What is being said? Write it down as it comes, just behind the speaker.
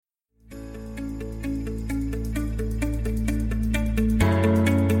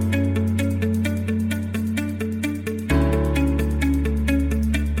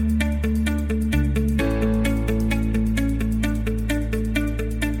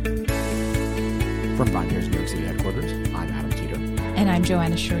From VinePair's New York City headquarters, I'm Adam Teeter. And I'm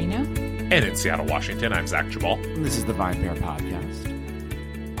Joanna Sciarrino. And in Seattle, Washington, I'm Zach Jabal. And this is the VinePair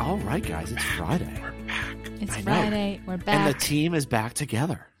podcast. All right, guys, it's Friday. We're back. It's Friday. We're back. And the team is back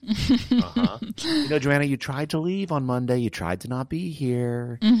together. You know, Joanna, you tried to leave on Monday. You tried to not be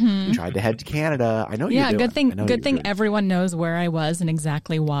here. You tried to head to Canada. I know you did. Good thing everyone knows where I was and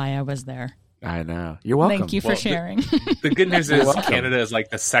exactly why I was there. I know. You're welcome. Thank you for sharing. The good news is Canada is like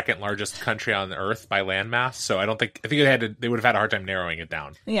the second largest country on Earth by landmass, so I think they would have had a hard time narrowing it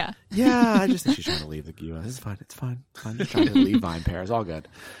down. Yeah. Yeah, I just think she's trying to leave the U.S. It's fine. It's fine. I'm just trying to leave VinePair. It's all good.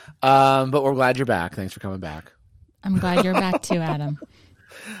 But we're glad you're back. Thanks for coming back. I'm glad you're back too, Adam.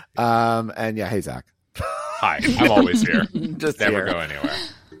 And yeah, hey, Zach. Hi. I'm always here. Just never here. go anywhere.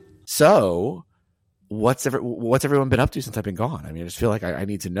 So, what's everyone been up to since I've been gone? I mean, I just feel like I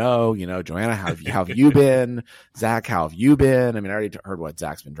need to know. You know, Joanna, how have you been? Zach, how have you been? I mean, I already heard what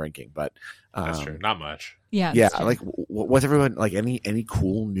Zach's been drinking, but that's true. Not much. Yeah. Like, what's everyone like? Any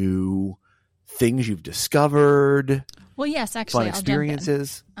cool new things you've discovered? Well, yes, actually, fun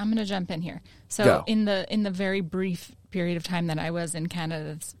experiences. I'm going to jump in here. So, Go. in the very brief period of time that I was in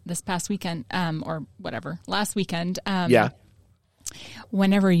Canada this past weekend, or whatever, last weekend. Yeah.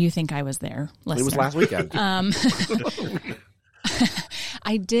 Whenever you think I was there, listener. It was last weekend.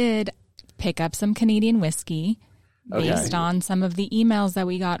 I did pick up some Canadian whiskey based on some of the emails that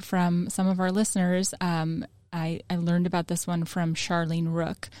we got from some of our listeners. I learned about this one from Charlene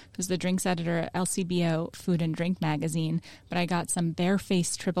Rook, who's the drinks editor at LCBO Food and Drink magazine. But I got some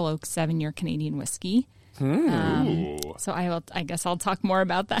Barefaced Triple Oak 7-year Canadian whiskey. So I guess I'll talk more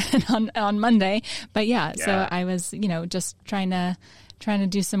about that on Monday. But yeah, so I was, just trying to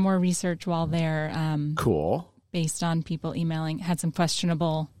do some more research while there. Cool. Based on people emailing. Had some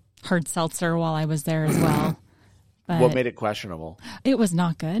questionable hard seltzer while I was there as well. But what made it questionable? It was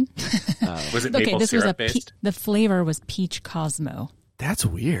not good. Was it maple syrup based? The flavor was peach Cosmo. That's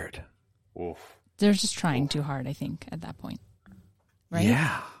weird. Oof. They're just trying too hard, I think, at that point. Right?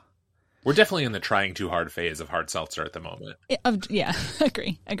 Yeah. We're definitely in the trying too hard phase of hard seltzer at the moment. Yeah,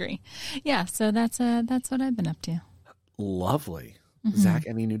 agree. Yeah, so that's what I've been up to. Lovely. Zach,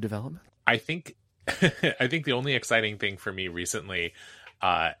 any new development? I think the only exciting thing for me recently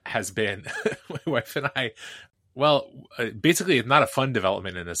has been my wife and I. Well, basically, it's not a fun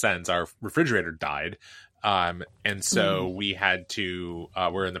development in a sense. Our refrigerator died. And so we had to,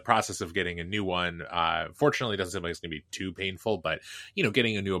 we're in the process of getting a new one. Fortunately, it doesn't seem like it's going to be too painful, but,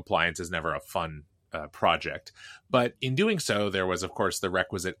 getting a new appliance is never a fun project. But in doing so, there was, of course, the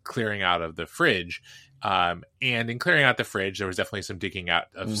requisite clearing out of the fridge. And in clearing out the fridge, there was definitely some digging out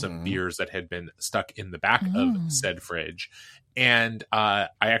of some beers that had been stuck in the back of said fridge. And I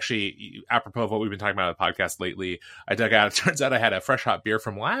actually, apropos of what we've been talking about on the podcast lately, I dug out. It turns out I had a fresh hot beer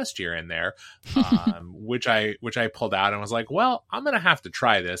from last year in there, which I pulled out and was like, well, I'm going to have to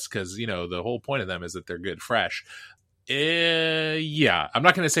try this because, the whole point of them is that they're good fresh. Yeah, I'm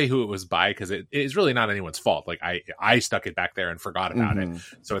not going to say who it was by because it's really not anyone's fault. Like I stuck it back there and forgot about it.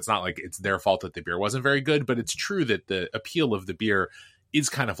 So it's not like it's their fault that the beer wasn't very good, but it's true that the appeal of the beer is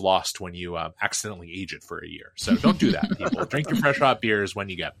kind of lost when you accidentally age it for a year. So don't do that, people. Drink your fresh hot beers when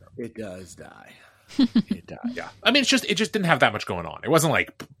you get them. It does die. It died. Yeah. I mean, it just didn't have that much going on. It wasn't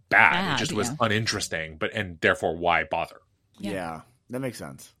like bad. It just was uninteresting, and therefore why bother? Yeah, that makes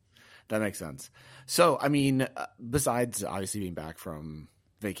sense. So, I mean, besides obviously being back from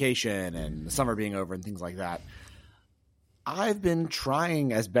vacation and the summer being over and things like that, I've been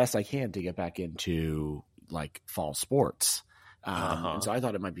trying as best I can to get back into like fall sports. And so I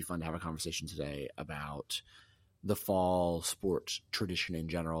thought it might be fun to have a conversation today about the fall sports tradition in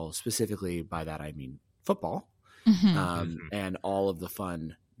general. Specifically, by that I mean football, and all of the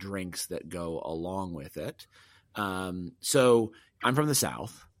fun drinks that go along with it. So I'm from the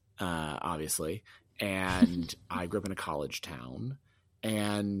South, obviously, and I grew up in a college town.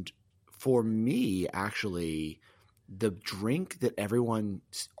 And for me, actually, the drink that everyone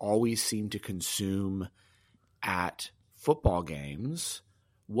always seemed to consume at football games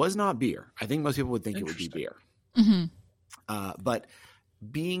was not beer. I think most people would think it would be beer. But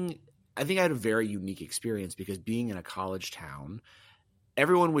I think I had a very unique experience because being in a college town,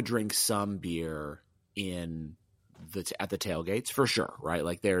 everyone would drink some beer at the tailgates for sure, right?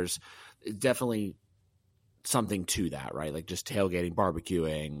 Like there's definitely something to that, right? Like just tailgating,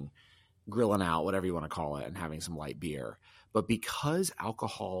 barbecuing, grilling out, whatever you want to call it, and having some light beer. But because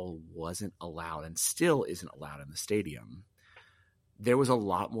alcohol wasn't allowed and still isn't allowed in the stadium, there was a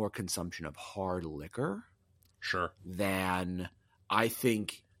lot more consumption of hard liquor. Sure. Than I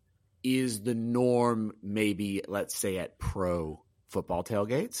think is the norm, maybe, let's say, at pro football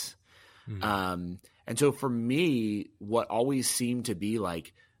tailgates. And so for me, what always seemed to be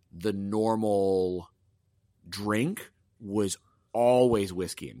like the normal drink was always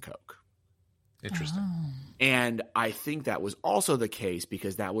whiskey and Coke. Interesting. And I think that was also the case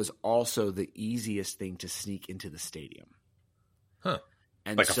because that was also the easiest thing to sneak into the stadium. Huh.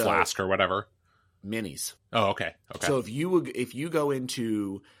 And like a flask or whatever? Minis. Oh, okay. Okay. So if you go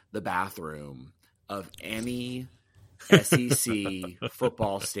into the bathroom of any SEC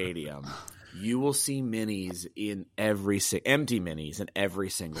football stadium, you will see minis in empty minis in every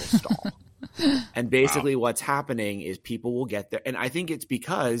single stall. And basically what's happening is people will get there. And I think it's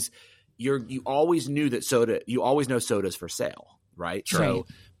because you always knew that you always know soda's for sale, right? Sure. So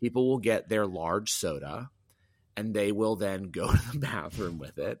people will get their large soda and they will then go to the bathroom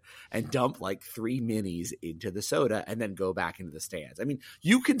with it and dump like 3 minis into the soda and then go back into the stands. I mean,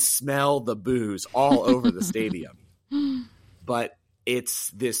 you can smell the booze all over the stadium, but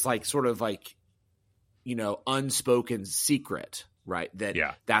it's this like sort of like, unspoken secret, right?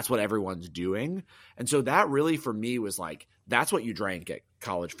 That's what everyone's doing. And so that really for me was like, that's what you drank at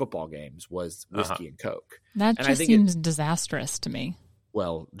college football games was whiskey and Coke. That and just seems disastrous to me.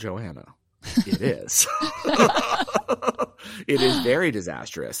 Well, Joanna, it is. It is very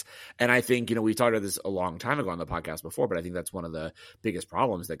disastrous. And I think, we talked about this a long time ago on the podcast before, but I think that's one of the biggest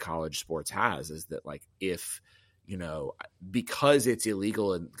problems that college sports has is that like if, because it's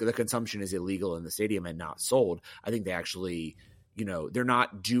illegal and the consumption is illegal in the stadium and not sold, I think they actually, they're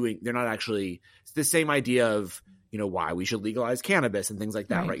not actually, it's the same idea of, why we should legalize cannabis and things like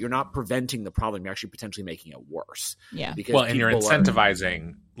that, right? You're not preventing the problem. You're actually potentially making it worse. Yeah. Because and you're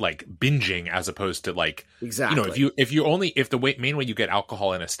incentivizing like binging as opposed to like, exactly. if the main way you get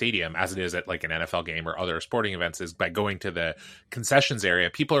alcohol in a stadium as it is at like an NFL game or other sporting events is by going to the concessions area,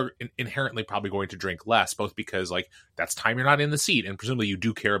 people are inherently probably going to drink less, both because like that's time you're not in the seat and presumably you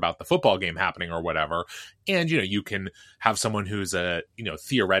do care about the football game happening or whatever. And, you can have someone who's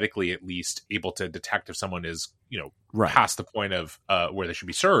theoretically at least able to detect if someone is, past the point of where they should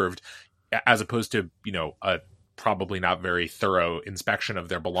be served, as opposed to, a probably not very thorough inspection of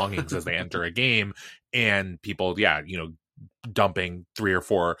their belongings as they enter a game and people, dumping 3 or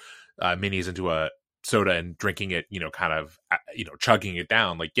 4 minis into a soda and drinking it, kind of, chugging it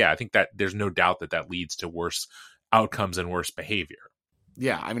down. Like, I think that there's no doubt that leads to worse outcomes and worse behavior.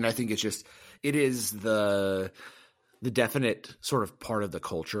 Yeah. I mean, I think it is the definite sort of part of the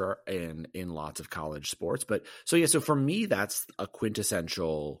culture in lots of college sports. But so for me, that's a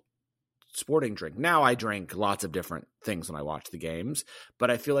quintessential sporting drink. Now I drink lots of different things when I watch the games,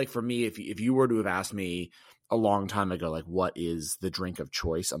 but I feel like for me, if you were to have asked me a long time ago, like what is the drink of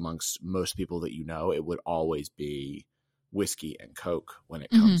choice amongst most people that it would always be whiskey and Coke when it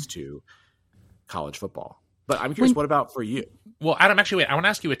comes to college football. But I'm curious, what about for you? Well, Adam, actually, wait, I want to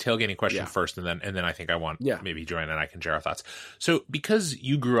ask you a tailgating question first, and then I think I want maybe Joanna and I can share our thoughts. So because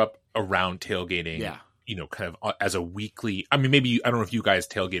you grew up around tailgating, kind of as a weekly, I mean, maybe, I don't know if you guys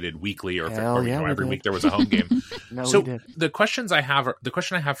tailgated weekly or every week there was a home game. No, so we did. the question I have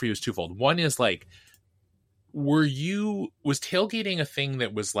for you is twofold. One is like, was tailgating a thing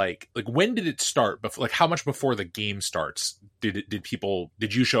that was like when did it start? Before, like how much before the game starts did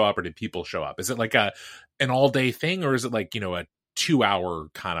you show up or did people show up? Is it like an all day thing or is it like, a 2-hour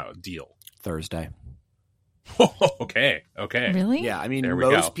kind of deal? Thursday. Okay. Really? Yeah. I mean,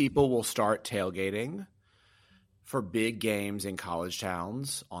 most people will start tailgating for big games in college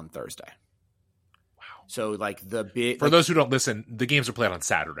towns on Thursday. So like for those who don't listen, the games are played on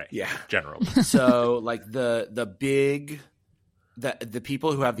Saturday. Yeah, generally. So like the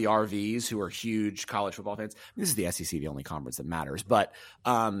people who have the RVs who are huge college football fans. This is the SEC, the only conference that matters. But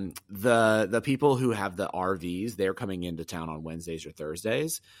the people who have the RVs, they're coming into town on Wednesdays or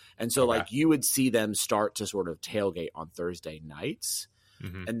Thursdays, and so like you would see them start to sort of tailgate on Thursday nights,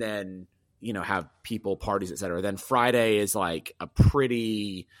 and then have people parties, etc. Then Friday is like a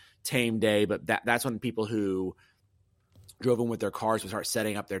pretty tame day, but that's when people who drove in with their cars would start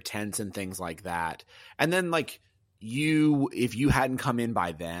setting up their tents and things like that. And then like if you hadn't come in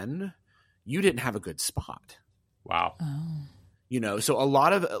by then, you didn't have a good spot. Wow. So a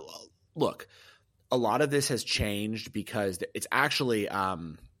lot of this has changed because it's actually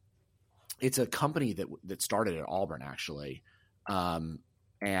it's a company that started at Auburn actually. And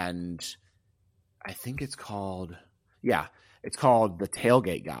I think it's called the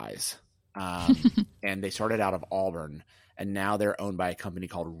Tailgate Guys. And they started out of Auburn and now they're owned by a company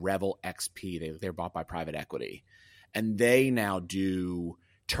called Revel XP. They're bought by private equity and they now do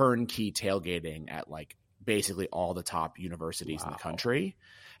turnkey tailgating at like basically all the top universities in the country.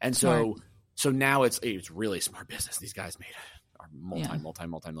 And so now it's really smart business. These guys made are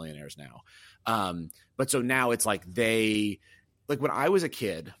multi-millionaires now. But so now it's like like when I was a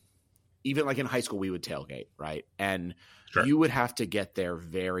kid, even like in high school, we would tailgate, right? And you would have to get there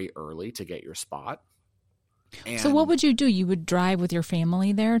very early to get your spot. And so what would you do? You would drive with your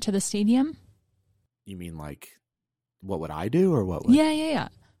family there to the stadium? You mean like, what would I do or what would? Yeah.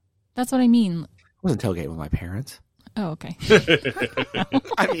 That's what I mean. I wasn't tailgating with my parents. Oh, okay.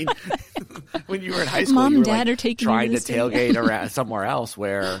 I mean, when you were in high school, Mom you were and Dad like are taking trying you to tailgate around somewhere else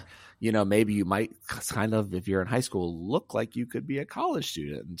where, maybe you might kind of, if you're in high school, look like you could be a college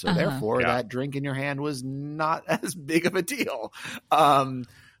student. And so therefore that drink in your hand was not as big of a deal.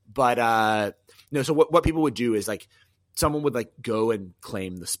 So what people would do is like someone would like go and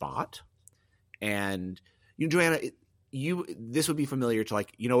claim the spot. And Joanna, this would be familiar to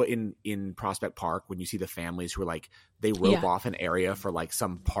like, in Prospect Park when you see the families who are like, they rope off an area for like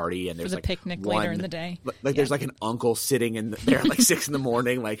some party and there's for the like picnic later in the day. Like there's like an uncle sitting in there at like 6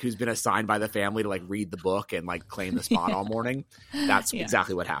 a.m, like who's been assigned by the family to like read the book and like claim the spot all morning. That's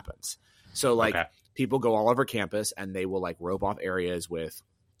exactly what happens. So like people go all over campus and they will like rope off areas with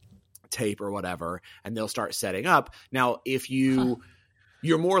tape or whatever, and they'll start setting up. Now, if you're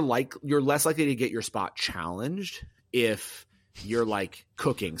less likely to get your spot challenged if you're like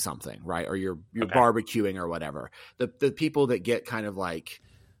cooking something, right? Or you're barbecuing or whatever. The people that get kind of like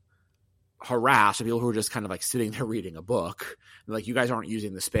harassed are people who are just kind of like sitting there reading a book. Like, you guys aren't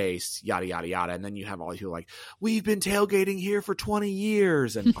using the space, yada, yada, yada. And then you have all these people like, we've been tailgating here for 20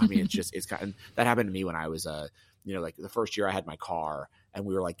 years. And I mean, that happened to me when I was, like the first year I had my car and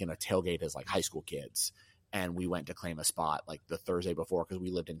we were like going to tailgate as like high school kids. And we went to claim a spot like the Thursday before because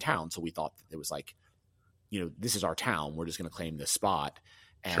we lived in town. So we thought that it was like, this is our town. We're just going to claim this spot.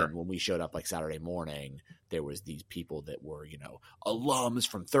 And when we showed up like Saturday morning, there was these people that were, alums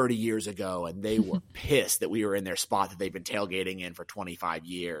from 30 years ago. And they were pissed that we were in their spot that they've been tailgating in for 25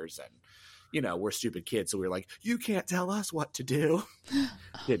 years. And, we're stupid kids. So we were like, you can't tell us what to do.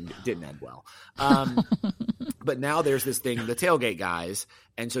 Didn't end well. But now there's this thing, the tailgate guys.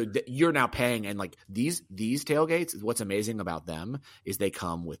 And so you're now paying. And like these tailgates, what's amazing about them is they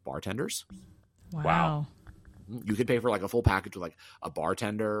come with bartenders. Wow. You could pay for like a full package with like a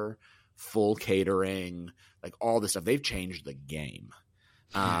bartender, full catering, like all this stuff. They've changed the game.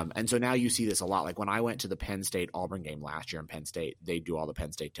 And so now you see this a lot. Like when I went to the Penn State Auburn game last year in Penn State, they do all the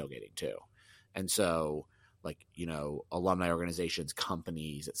Penn State tailgating too. And so like, alumni organizations,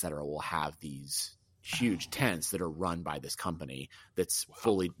 companies, et cetera, will have these huge tents that are run by this company that's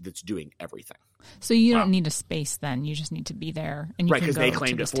that's doing everything. So you don't need a space then. You just need to be there. And you right, because they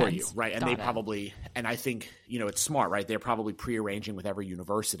claimed it for you. Right. And Got they it. probably, and I think, it's smart, right? They're probably prearranging with every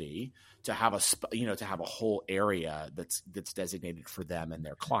university to have to have a whole area that's designated for them and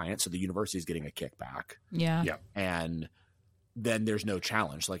their clients. So the university is getting a kickback. Yeah. And then there's no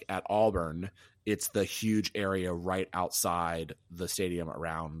challenge. Like at Auburn, it's the huge area right outside the stadium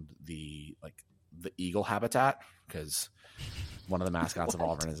around the eagle habitat, because one of the mascots of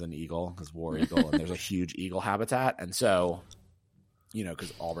Auburn is an eagle, because War Eagle, and there's a huge eagle habitat. And so,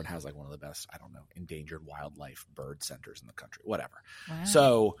 because Auburn has like one of the best, endangered wildlife bird centers in the country, whatever. Wow.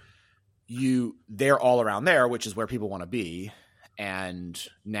 So they're all around there, which is where people want to be. And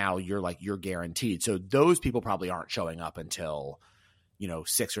now you're guaranteed. So those people probably aren't showing up until,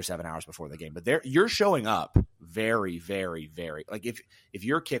 6 or 7 hours before the game, but you're showing up very, very, very, like if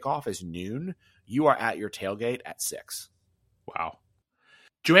your kickoff is noon, you are at your tailgate at 6. Wow.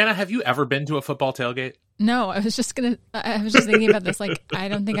 Joanna, have you ever been to a football tailgate? No, I was just thinking about this. Like, I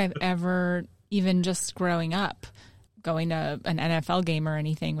don't think I've ever, even just growing up, going to an NFL game or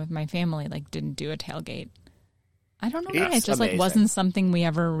anything with my family, like didn't do a tailgate. I don't know why. It just like wasn't something we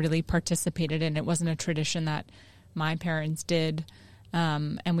ever really participated in. It wasn't a tradition that my parents did.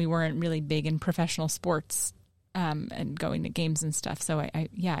 And we weren't really big in professional sports, and going to games and stuff. So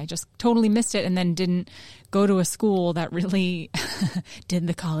I just totally missed it, and then didn't go to a school that really did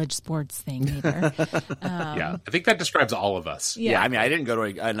the college sports thing either. I think that describes all of us. Yeah. I mean, I didn't go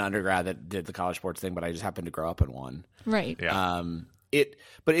to an undergrad that did the college sports thing, but I just happened to grow up in one. Right. Yeah.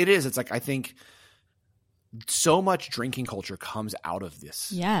 It's like, I think so much drinking culture comes out of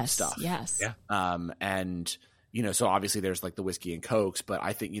this stuff. Yes. Yeah. And so obviously there's like the whiskey and Cokes, but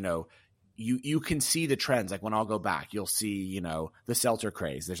I think, you can see the trends. Like when I'll go back, you'll see, the seltzer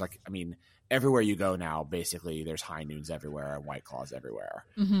craze. There's like, everywhere you go now, basically there's High Noons everywhere and White Claws everywhere.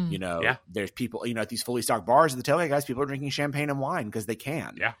 Mm-hmm. There's people, at these fully stocked bars at the tailgate guys, people are drinking champagne and wine because they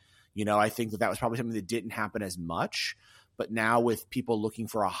can. Yeah. I think that was probably something that didn't happen as much, but now with people looking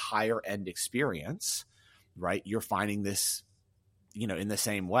for a higher end experience, right, you're finding this, in the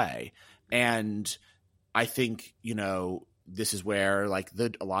same way. And I think, this is where like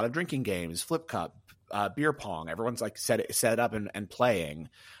a lot of drinking games, flip cup, beer pong, everyone's like set up and playing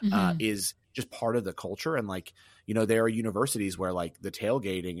is just part of the culture. And like, you know, there are universities where like the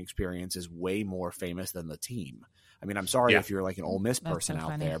tailgating experience is way more famous than the team. I mean, I'm sorry if you're like an Ole Miss person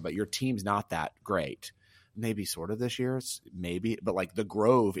out there, but your team's not that great. Maybe sort of this year, but like the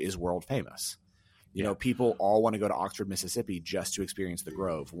Grove is world famous. You know, people all want to go to Oxford, Mississippi just to experience the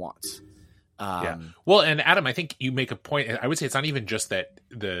Grove once. Well, and Adam, I think you make a point. I would say it's not even just that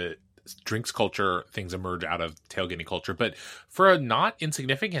the drinks culture things emerge out of tailgating culture, but for a not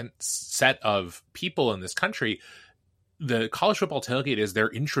insignificant set of people in this country, the college football tailgate is their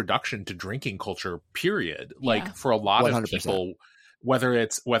introduction to drinking culture, period. Like for a lot 100%. Of people, whether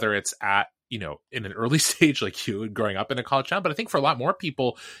it's at, you know, in an early stage, like you growing up in a college town, but I think for a lot more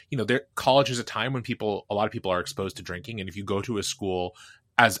people, you know, college is a time when a lot of people are exposed to drinking. And if you go to a school,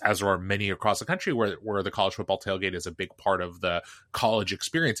 as there are many across the country where the college football tailgate is a big part of the college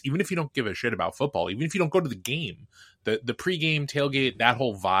experience, even if you don't give a shit about football, even if you don't go to the game, the pregame tailgate, that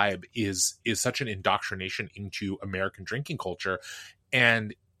whole vibe is such an indoctrination into American drinking culture.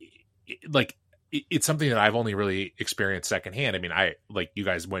 And it's something that I've only really experienced secondhand. I mean, like you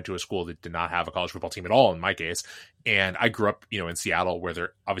guys went to a school that did not have a college football team at all in my case. And I grew up, you know, in Seattle where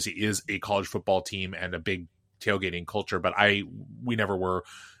there obviously is a college football team and a big tailgating culture, but we never were,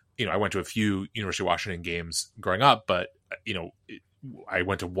 you know, I went to a few University of Washington games growing up, but you know, I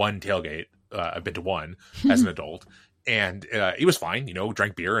went to one tailgate. I've been to one as an adult, and it was fine. You know,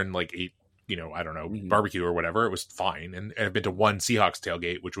 drank beer and like ate, you know, I don't know, barbecue or whatever. It was fine. And I've been to one Seahawks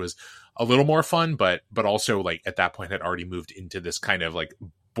tailgate, which was a little more fun, but also like at that point had already moved into this kind of like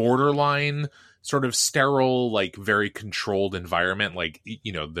borderline sort of sterile, like very controlled environment. Like,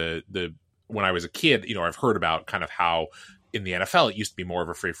 you know, when I was a kid, you know, I've heard about kind of how in the NFL, it used to be more of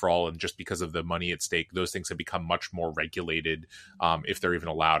a free for all. And just because of the money at stake, those things have become much more regulated. If they're even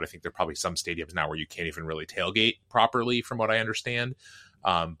allowed. I think there are probably some stadiums now where you can't even really tailgate properly from what I understand.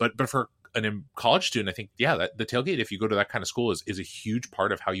 But for a college student, I think, that the tailgate, if you go to that kind of school is a huge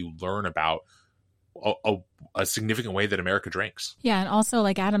part of how you learn about a significant way that America drinks. Yeah. And also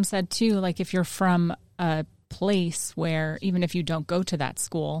like Adam said too, like if you're from a place where even if you don't go to that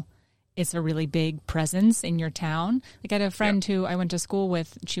school, it's a really big presence in your town. Like I had a friend who I went to school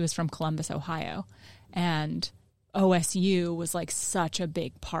with, she was from Columbus, Ohio, and OSU was like such a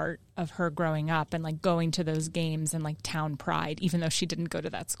big part of her growing up and like going to those games and like town pride, even though she didn't go to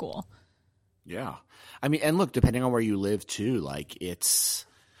that school. Yeah. I mean, and look, depending on where you live too, like it's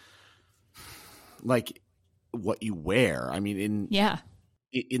like what you wear. I mean,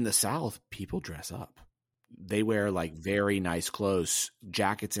 in the South, people dress up. They wear like very nice clothes,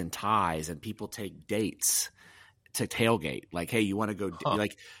 jackets and ties, and people take dates to tailgate. Like, hey, you want to go?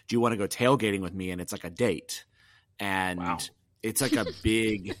 Like, do you want to go tailgating with me? And it's like a date, and it's like a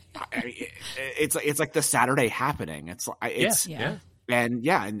big. It's like the Saturday happening.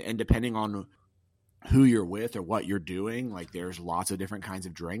 And depending on who you're with or what you're doing, like there's lots of different kinds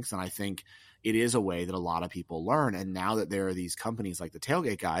of drinks, and I think it is a way that a lot of people learn. And now that there are these companies like the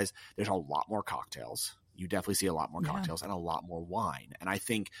Tailgate guys, there's a lot more cocktails. You definitely see a lot more cocktails and a lot more wine. And I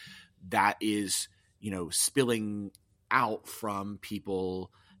think that is, you know, spilling out from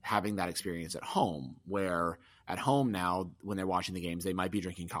people having that experience at home, where at home now, when they're watching the games, they might be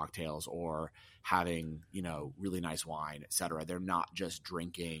drinking cocktails or having, you know, really nice wine, et cetera. They're not just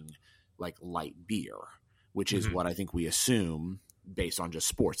drinking like light beer, which is what I think we assume based on just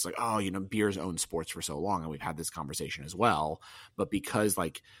sports. Like, oh, you know, beer's owned sports for so long, and we've had this conversation as well. But because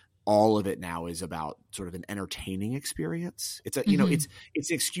like all of it now is about sort of an entertaining experience. It's a, you know, it's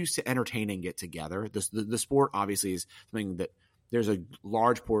an excuse to entertain and get together. The sport obviously is something that there's a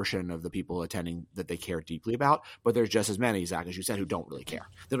large portion of the people attending that they care deeply about, but there's just as many, Zach, as you said, who don't really care.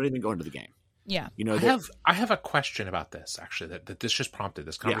 They don't even go into the game. Yeah. You know, I have a question about this actually, that this just prompted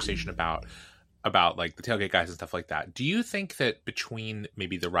this conversation about like the tailgate guys and stuff like that. Do you think that between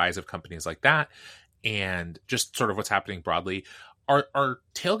maybe the rise of companies like that and just sort of what's happening broadly, are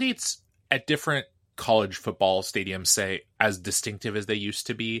tailgates at different college football stadiums, say, as distinctive as they used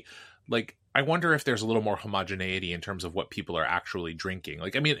to be? Like, I wonder if there's a little more homogeneity in terms of what people are actually drinking.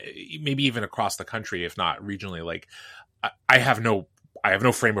 Like, I mean, maybe even across the country, if not regionally. Like, I have no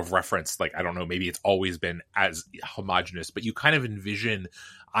frame of reference. Like, I don't know, maybe it's always been as homogenous, but I kind of envision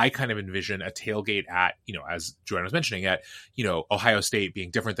a tailgate at, you know, as Joanna was mentioning, at, you know, Ohio State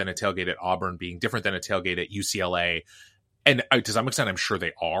being different than a tailgate at Auburn, being different than a tailgate at UCLA. And to some extent, I'm sure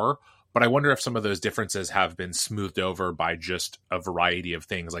they are, but I wonder if some of those differences have been smoothed over by just a variety of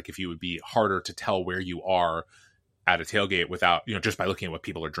things. Like if you would be harder to tell where you are at a tailgate without, you know, just by looking at what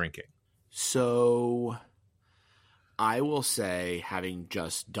people are drinking. So I will say, having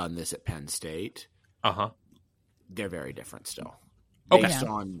just done this at Penn State, they're very different still. Based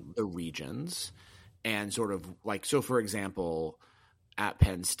on the regions and sort of like, so for example, at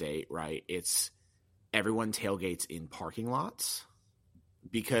Penn State, right, it's everyone tailgates in parking lots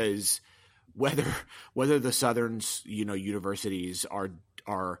because whether the Southern, universities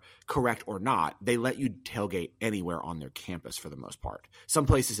are correct or not, they let you tailgate anywhere on their campus for the most part. Some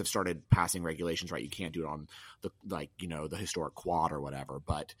places have started passing regulations, right? You can't do it on the historic quad or whatever,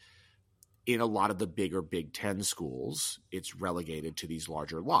 but in a lot of the bigger Big Ten schools, it's relegated to these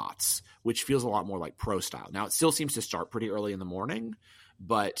larger lots, which feels a lot more like pro style. Now, it still seems to start pretty early in the morning,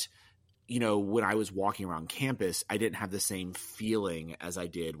 but when I was walking around campus, I didn't have the same feeling as I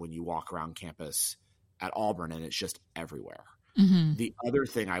did when you walk around campus at Auburn, and it's just everywhere. Mm-hmm. The other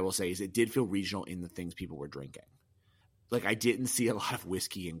thing I will say is it did feel regional in the things people were drinking. Like, I didn't see a lot of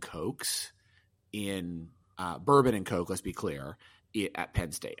whiskey and Cokes in bourbon and Coke, let's be clear, at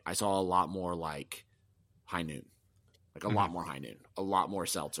Penn State. I saw a lot more like High Noon, like a lot more High Noon, a lot more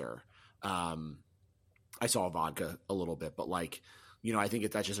seltzer. I saw vodka a little bit, but like, I think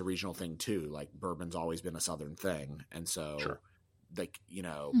that's just a regional thing too. Like, bourbon's always been a Southern thing. And so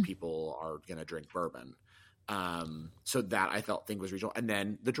people are going to drink bourbon. So that I think was regional. And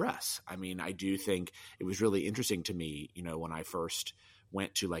then the dress. I mean, I do think it was really interesting to me, when I first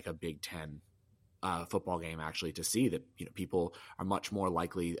went to like a Big Ten football game, actually, to see that people are much more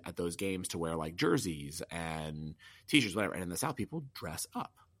likely at those games to wear like jerseys and t-shirts, whatever. And in the South, people dress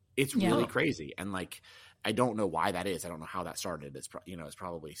up. It's really crazy. And like, I don't know why that is. I don't know how that started. It's it's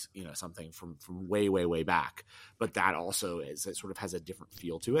probably something from way, way, way back. But that also it sort of has a different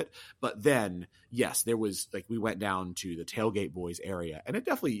feel to it. But then, yes, there was like, we went down to the Tailgate Boys area, and it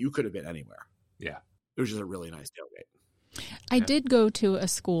definitely, you could have been anywhere. Yeah, it was just a really nice tailgate. I did go to a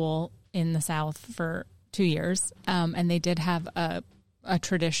school in the South for 2 years, and they did have a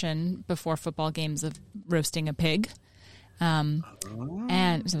tradition before football games of roasting a pig. And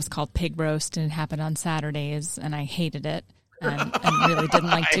it was called Pig Roast, and it happened on Saturdays, and I hated it and really didn't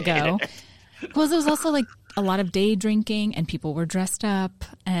like to go. Because there was also like a lot of day drinking, and people were dressed up,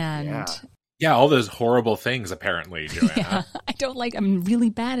 and yeah, all those horrible things apparently, Joanna. I'm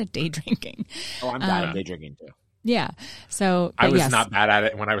really bad at day drinking. Oh, I'm bad at day drinking too. Yeah. So I was not bad at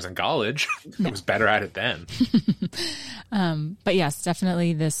it when I was in college. I was better at it then. But yes,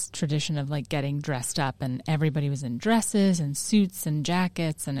 definitely this tradition of like getting dressed up, and everybody was in dresses and suits and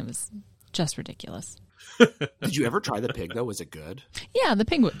jackets, and it was just ridiculous. Did you ever try the pig though? Was it good? Yeah, the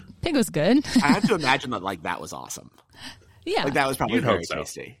pig was good. I have to imagine that like that was awesome. Yeah. Like that was probably very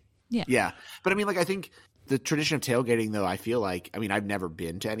tasty. Yeah. Yeah. But I mean, like, I think the tradition of tailgating, though, I feel like, I mean, I've never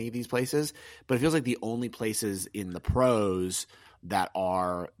been to any of these places, but it feels like the only places in the pros that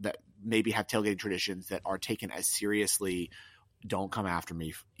maybe have tailgating traditions that are taken as seriously. Don't come after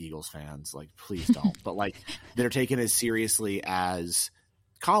me, Eagles fans. Like, please don't. But like, that are taken as seriously as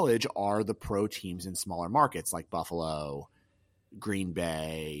college are the pro teams in smaller markets like Buffalo, Green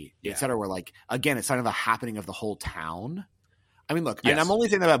Bay, et cetera, where like, again, it's kind of a happening of the whole town. I mean, look, and I'm only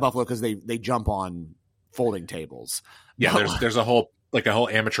saying that about Buffalo because they jump on folding tables. Yeah, there's a whole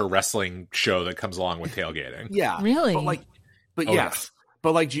amateur wrestling show that comes along with tailgating. Yeah, really. But yes,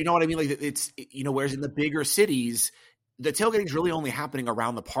 but like, do you know what I mean? Like, it's whereas in the bigger cities, the tailgating is really only happening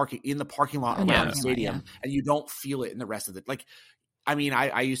around the parking lot around the stadium, and you don't feel it in the rest of it. Like, I mean,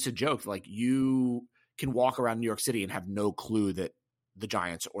 I used to joke like you can walk around New York City and have no clue that the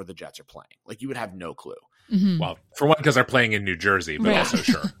Giants or the Jets are playing. Like, you would have no clue. Mm-hmm. Well, for one, because they're playing in New Jersey, but also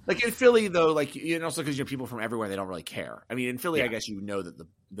sure. Like in Philly, though, like, also because people from everywhere, they don't really care. I mean, in Philly, I guess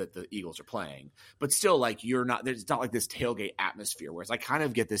that the Eagles are playing, but still, like, it's not like this tailgate atmosphere. Whereas I kind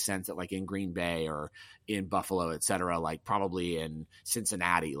of get this sense that, like, in Green Bay or in Buffalo, et cetera, like probably in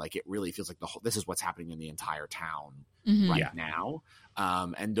Cincinnati, like it really feels like this is what's happening in the entire town now.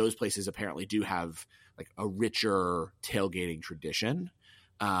 And those places apparently do have like a richer tailgating tradition.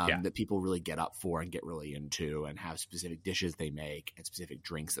 That people really get up for and get really into and have specific dishes they make and specific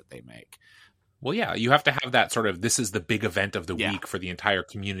drinks that they make. Well, yeah, you have to have that sort of, this is the big event of the week for the entire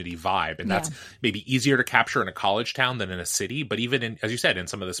community vibe. And that's maybe easier to capture in a college town than in a city. But even in, as you said, in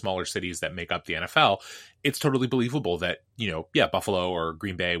some of the smaller cities that make up the NFL, it's totally believable that, Buffalo or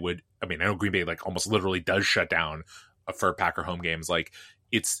Green Bay I know Green Bay like almost literally does shut down for Packer home games. Like,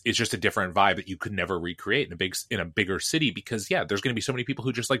 it's just a different vibe that you could never recreate in a bigger city because there's going to be so many people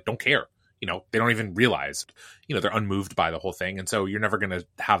who just like don't care. They don't even realize, they're unmoved by the whole thing. And so you're never going to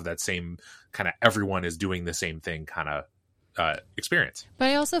have that same kind of everyone is doing the same thing kind of experience. But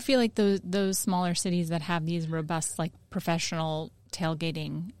I also feel like those smaller cities that have these robust, like professional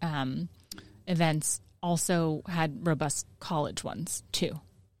tailgating events also had robust college ones too.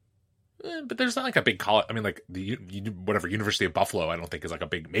 But there's not like a big college. I mean, like whatever University of Buffalo, I don't think is like a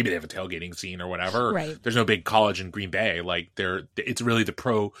big. Maybe they have a tailgating scene or whatever. Right. There's no big college in Green Bay. Like it's really the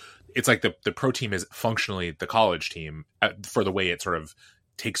pro. It's like the pro team is functionally the college team for the way it sort of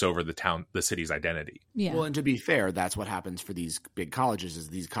takes over the city's identity. Yeah. Well, and to be fair, that's what happens for these big colleges. Is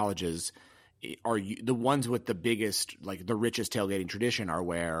these colleges are the ones with the biggest, like the richest tailgating tradition, are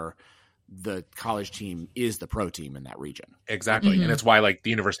where the college team is the pro team in that region. Exactly. And it's why like the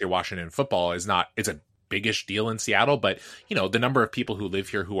University of Washington football it's a biggish deal in Seattle, but the number of people who live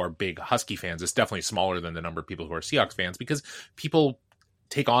here who are big Husky fans is definitely smaller than the number of people who are Seahawks fans, because people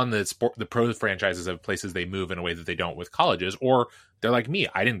take on the pro franchises of places they move in a way that they don't with colleges, or they're like me.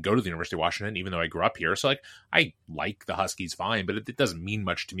 I didn't go to the University of Washington, even though I grew up here. So like, I like the Huskies fine, but it doesn't mean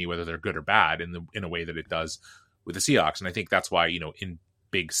much to me whether they're good or bad in a way that it does with the Seahawks. And I think that's why, in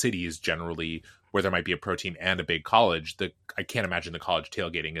big cities generally where there might be a pro team and a big college, I can't imagine the college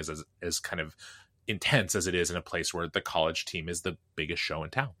tailgating is as kind of intense as it is in a place where the college team is the biggest show in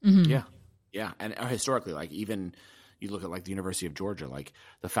town. Yeah. And historically, like even you look at like the University of Georgia, like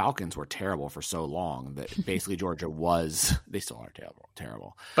the Falcons were terrible for so long that basically Georgia they still are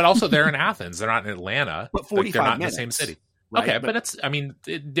terrible. But also they're in Athens. They're not in Atlanta. But 45 they're not minutes. in the same city. Right? Okay, but it's, I mean,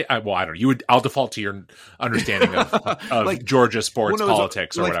 I don't know. I'll default to your understanding of like, Georgia sports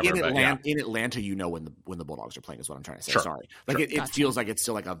politics or whatever. In Atlanta, when the Bulldogs are playing is what I'm trying to say. Sure. Sorry. Like it feels like it's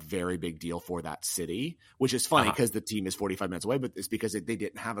still like a very big deal for that city, which is funny because the team is 45 minutes away, but it's because they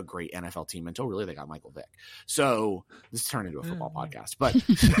didn't have a great NFL team until really they got Michael Vick. So this turned into a football podcast, but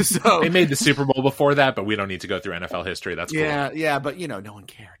so they made the Super Bowl before that, but we don't need to go through NFL history. That's cool. Yeah, but no one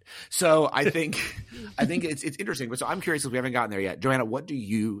cared. So I think it's interesting. But so I'm curious because we haven't gotten there yet. Joanna, what do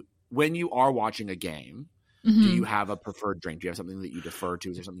you, when you are watching a game, do you have a preferred drink? Do you have something that you defer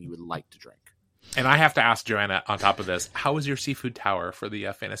to? Is there something you would like to drink? And I have to ask Joanna on top of this, how was your seafood tower for the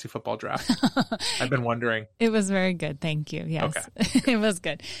fantasy football draft? I've been wondering. It was very good. Thank you. Yes, okay. It was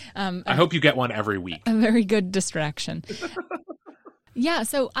good. I hope you get one every week. A very good distraction. Yeah.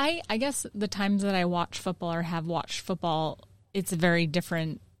 So I guess the times that I watch football or have watched football, it's very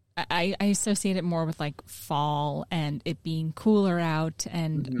different. I associate it more with like fall and it being cooler out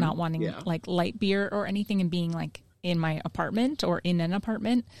and not wanting like light beer or anything and being like in my apartment or in an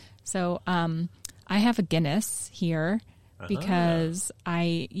apartment. So I have a Guinness here because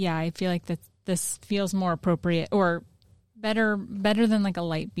I feel like that this feels more appropriate or better than like a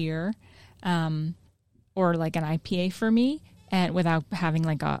light beer or like an IPA for me, and without having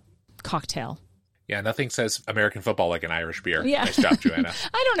like a cocktail. Yeah, nothing says American football like an Irish beer. Yeah. Nice job, Joanna.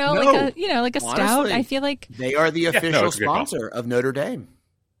 I don't know, like a stout. Honestly, I feel like they are the official sponsor of Notre Dame.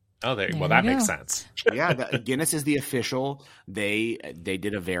 Oh, that makes sense. Yeah, Guinness is the official. They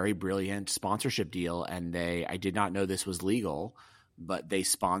did a very brilliant sponsorship deal, and I did not know this was legal, but they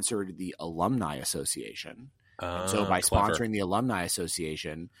sponsored the Alumni Association. So by sponsoring the Alumni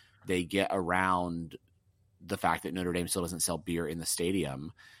Association, they get around the fact that Notre Dame still doesn't sell beer in the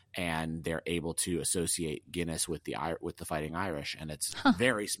stadium, and they're able to associate Guinness with the Fighting Irish, and it's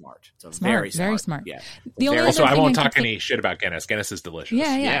very smart. So very smart. Yeah. Also, I won't talk any shit about Guinness. Guinness is delicious.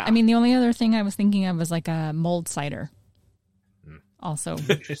 Yeah. I mean, the only other thing I was thinking of was like a mulled cider. Also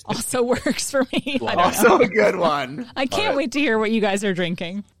works for me. Also a good one. I can't wait to hear what you guys are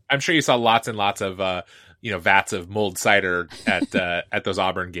drinking. I'm sure you saw lots and lots of vats of mulled cider at those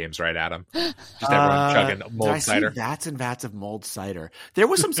Auburn games, right, Adam? Just everyone chugging mulled cider. Vats and vats of mulled cider. There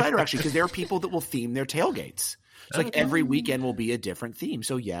was some cider actually, because there are people that will theme their tailgates. It's like every weekend will be a different theme.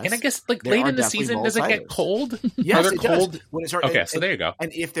 So yes, and I guess like late in the season, does it get cold? Yes, it cold. Does. When it starts, okay, so there you go.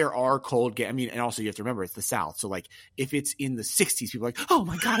 And if there are cold, and also you have to remember it's the South. So like if it's in the 60s, people are like, oh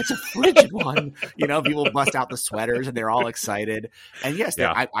my god, it's a frigid one. People bust out the sweaters and they're all excited. And yes,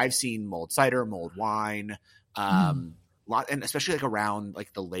 I've seen mulled cider, mulled wine. And especially like around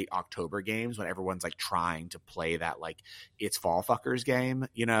like the late October games when everyone's like trying to play that like it's fall fuckers game,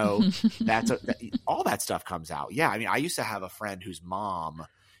 all that stuff comes out. Yeah, I mean, I used to have a friend whose mom,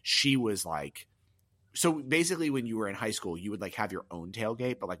 she was like, so basically when you were in high school, you would like have your own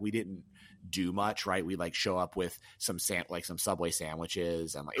tailgate, but like we didn't do much, right? We like show up with some Subway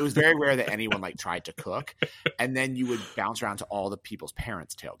sandwiches, and like it was very rare that anyone like tried to cook, and then you would bounce around to all the people's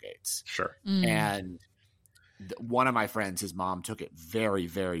parents' tailgates. Sure. And one of my friends, his mom took it very,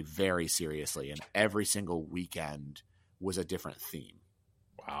 very, very seriously, and every single weekend was a different theme.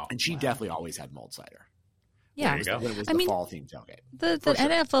 Wow. And she definitely always had mulled cider. Yeah. When it was the fall theme tailgate. The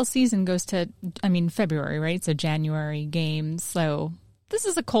NFL season goes to, February, right? So January games. So This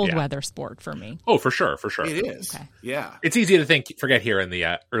is a cold weather sport for me. Oh, for sure. It is. Okay. Yeah. It's easy to forget here in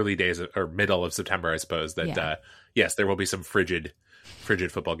the early days or middle of September, I suppose, that yes, there will be some frigid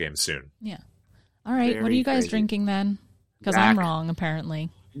football games soon. Yeah. All right. Very what are you guys crazy. drinking then? Because I'm wrong, apparently.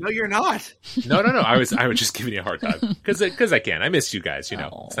 No, you're not. No. I was just giving you a hard time because I can. I miss you guys.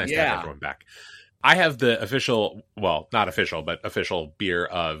 It's nice to have everyone back. I have the official, well, not official, but official beer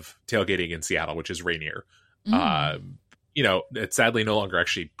of tailgating in Seattle, which is Rainier. It's sadly no longer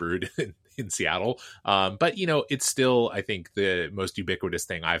actually brewed in Seattle, but it's still, I think, the most ubiquitous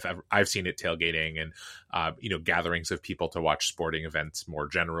thing I've seen at tailgating and gatherings of people to watch sporting events more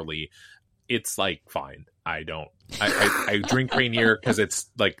generally. It's like fine. I drink Rainier because it's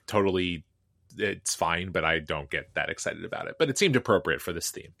like totally, it's fine, but I don't get that excited about it. But it seemed appropriate for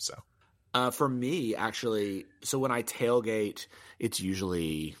this theme, so. For me, actually, so when I tailgate, it's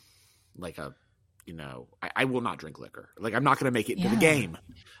usually like I will not drink liquor. Like, I'm not going to make it into the game.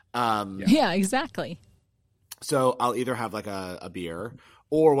 Yeah, exactly. So I'll either have like a beer,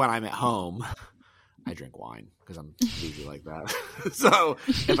 or when I'm at home, I drink wine because I'm easy like that. So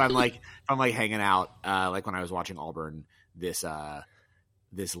if I'm hanging out, like when I was watching Auburn this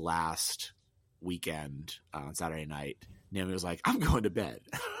last weekend on Saturday night, Naomi was like, "I'm going to bed."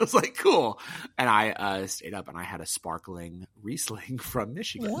 I was like, "Cool," and I stayed up and I had a sparkling Riesling from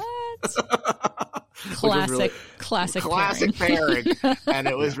Michigan. What? Classic pairing, and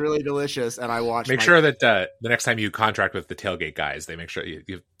it was really delicious. And I watched. Make sure that the next time you contract with the tailgate guys, they make sure you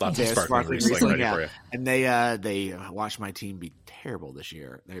have lots of sparkling Riesling ready for you. And they watched my team be terrible this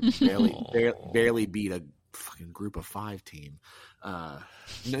year. They barely beat a fucking Group of 5 team.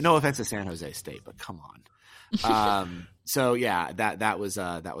 No offense to San Jose State, but come on. So yeah, that was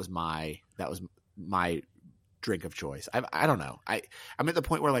my drink of choice. I don't know. I'm at the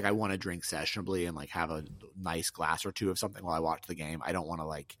point where like I want to drink sessionably and like have a nice glass or two of something while I watch the game. I don't want to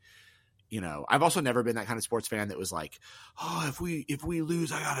like, I've also never been that kind of sports fan that was like, oh, if we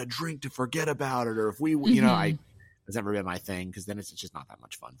lose, I got to drink to forget about it. Or if we, it's never been my thing because then it's just not that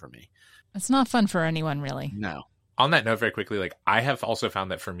much fun for me. It's not fun for anyone, really. No. On that note, very quickly, like I have also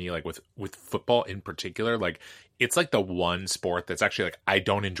found that for me, like with football in particular, like it's like the one sport that's actually like I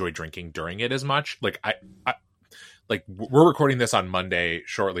don't enjoy drinking during it as much. Like I like we're recording this on Monday,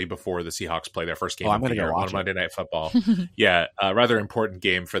 shortly before the Seahawks play their first game of the year on Monday Night Football. Yeah, a rather important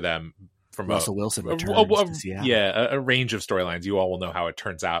game for them. From Russell Wilson returns to Seattle. Yeah, a range of storylines. You all will know how it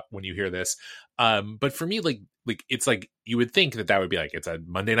turns out when you hear this. But for me, like it's like you would think that would be like it's a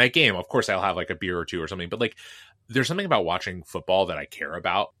Monday night game. Of course, I'll have like a beer or two or something. But like, there's something about watching football that I care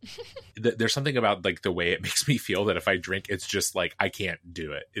about. There's something about like the way it makes me feel that if I drink, it's just like I can't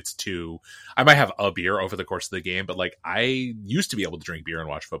do it. It's too. I might have a beer over the course of the game, but like I used to be able to drink beer and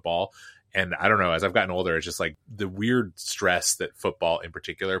watch football. And I don't know, as I've gotten older, it's just like the weird stress that football in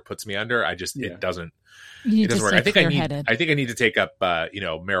particular puts me under. It doesn't work. I think I need to take up,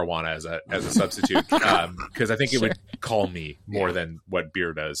 marijuana as a substitute because I think it would calm me more than what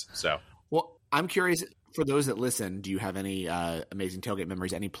beer does. So, well, I'm curious for those that listen, do you have any amazing tailgate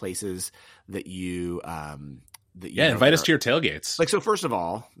memories? Any places that you invite us to your tailgates. Like, so first of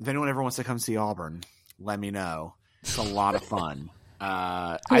all, if anyone ever wants to come see Auburn, let me know. It's a lot of fun.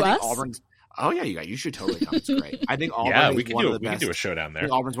 I think Auburn's. Oh yeah, you should totally come. It's great. I think Auburn. We can do a showdown there. I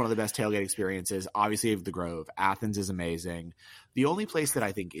think Auburn's one of the best tailgate experiences. Obviously, the Grove. Athens is amazing. The only place that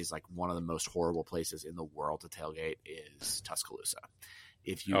I think is like one of the most horrible places in the world to tailgate is Tuscaloosa.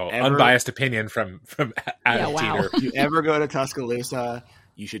 If you unbiased opinion from Adam Teeter. If you ever go to Tuscaloosa,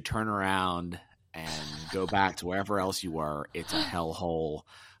 you should turn around and go back to wherever else you were. It's a hellhole.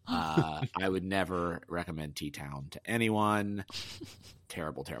 I would never recommend T-Town to anyone.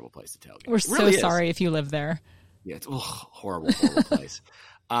 Terrible place to tailgate. We're so sorry if you live there. Yeah, it's horrible place.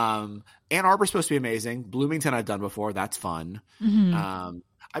 Ann Arbor's supposed to be amazing. Bloomington I've done before. That's fun. Mm-hmm.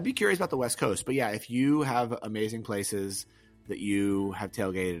 I'd be curious about the West Coast. But yeah, if you have amazing places that you have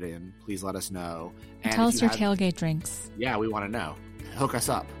tailgated in, please let us know. And tell us your tailgate drinks. Yeah, we want to know. Hook us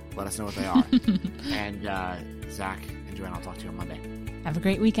up. Let us know what they are. And Zach and Joanne, I'll talk to you on Monday. Have a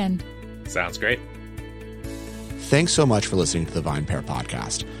great weekend. Sounds great. Thanks so much for listening to the VinePair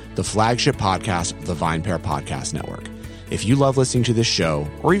Podcast, the flagship podcast of the VinePair Podcast Network. If you love listening to this show,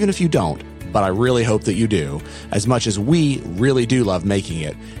 or even if you don't, but I really hope that you do, as much as we really do love making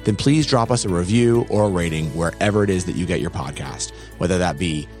it, then please drop us a review or a rating wherever it is that you get your podcast, whether that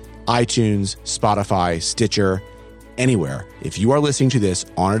be iTunes, Spotify, Stitcher, anywhere. If you are listening to this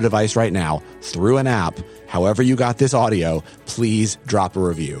on a device right now through an app, however you got this audio, please drop a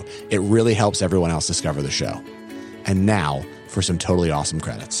review. It really helps everyone else discover the show. And now for some totally awesome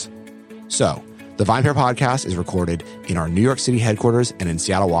credits. So, The VinePair podcast is recorded in our New York City headquarters and in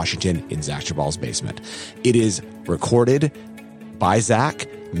Seattle, Washington, in Zach Jabal's basement. It is recorded by Zach,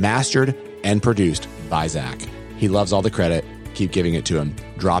 mastered, and produced by Zach. He loves all the credit. Keep giving it to him.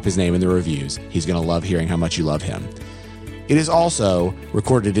 Drop his name in the reviews. He's going to love hearing how much you love him. It is also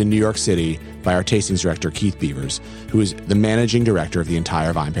recorded in New York City by our tastings director, Keith Beavers, who is the managing director of the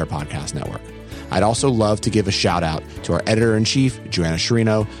entire VinePair Podcast Network. I'd also love to give a shout out to our editor-in-chief, Joanna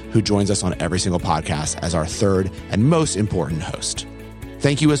Sherino, who joins us on every single podcast as our third and most important host.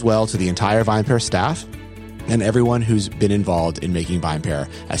 Thank you as well to the entire VinePair staff and everyone who's been involved in making VinePair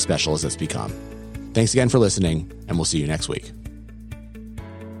as special as it's become. Thanks again for listening, and we'll see you next week.